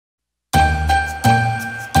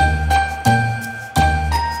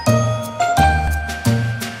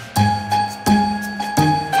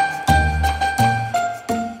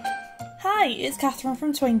Catherine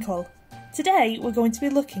from Twinkle. Today we're going to be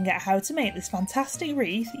looking at how to make this fantastic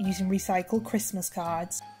wreath using recycled Christmas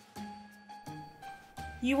cards.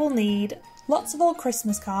 You will need lots of old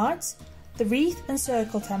Christmas cards, the wreath and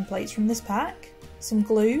circle templates from this pack, some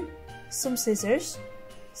glue, some scissors,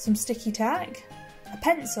 some sticky tack, a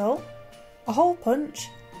pencil, a hole punch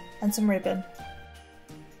and some ribbon.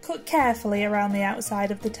 Cut carefully around the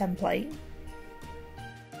outside of the template.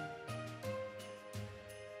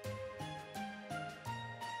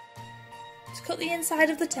 To cut the inside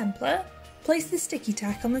of the template, place the sticky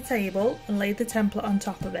tack on the table and lay the template on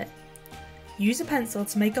top of it. Use a pencil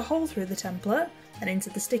to make a hole through the template and into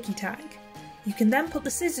the sticky tack. You can then put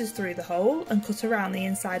the scissors through the hole and cut around the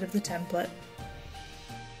inside of the template.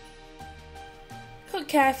 Cut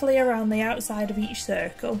carefully around the outside of each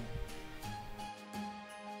circle.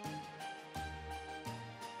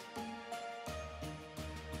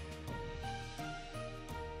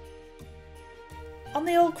 On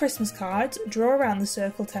the old Christmas cards, draw around the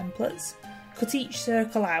circle templates. Cut each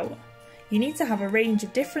circle out. You need to have a range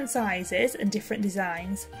of different sizes and different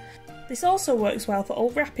designs. This also works well for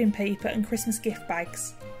old wrapping paper and Christmas gift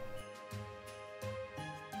bags.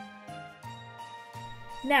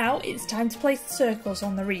 Now it's time to place the circles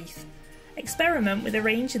on the wreath. Experiment with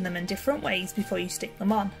arranging them in different ways before you stick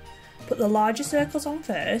them on. Put the larger circles on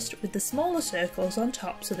first, with the smaller circles on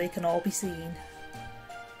top so they can all be seen.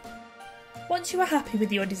 Once you are happy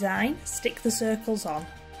with your design, stick the circles on.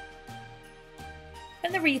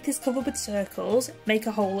 When the wreath is covered with circles, make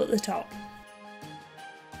a hole at the top.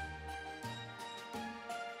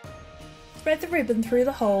 Thread the ribbon through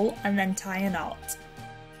the hole and then tie a knot.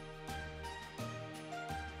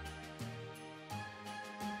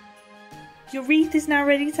 Your wreath is now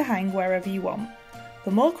ready to hang wherever you want.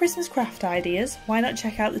 For more Christmas craft ideas, why not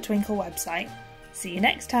check out the Twinkle website. See you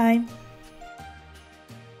next time!